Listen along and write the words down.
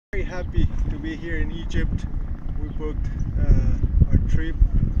Very happy to be here in Egypt. We booked our trip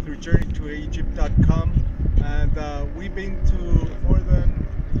through journeytoegypt.com, and we've been to more than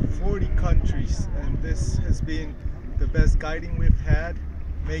 40 countries, and this has been the best guiding we've had.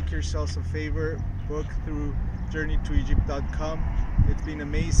 Make yourselves a favor, book through journeytoegypt.com. It's been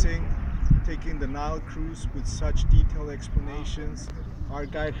amazing taking the Nile cruise with such detailed explanations. Our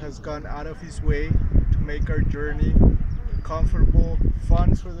guide has gone out of his way to make our journey comfortable,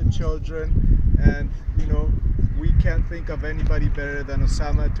 fun for the children, and we can't think of anybody better than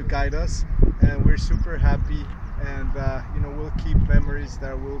Osama to guide us, and we're super happy, and we'll keep memories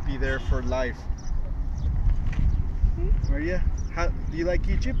that will be there for life. Maria, do you like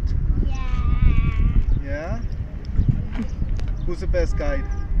Egypt? Yeah. Yeah? Who's the best guide?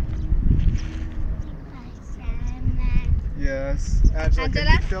 Osama. Yes. Angela, can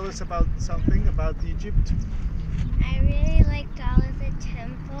you tell us about something about Egypt? I really liked all of the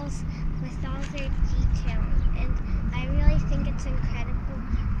temples with all their detail, and I really think it's incredible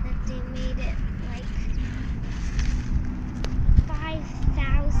that they made it like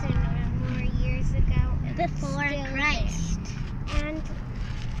 5,000 or more years ago. Before Christ. And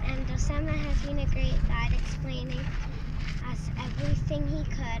Osama has been a great guide, explaining us everything he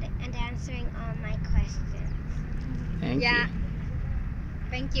could and answering all my questions. Thank you.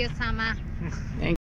 Thank you, Osama. Thank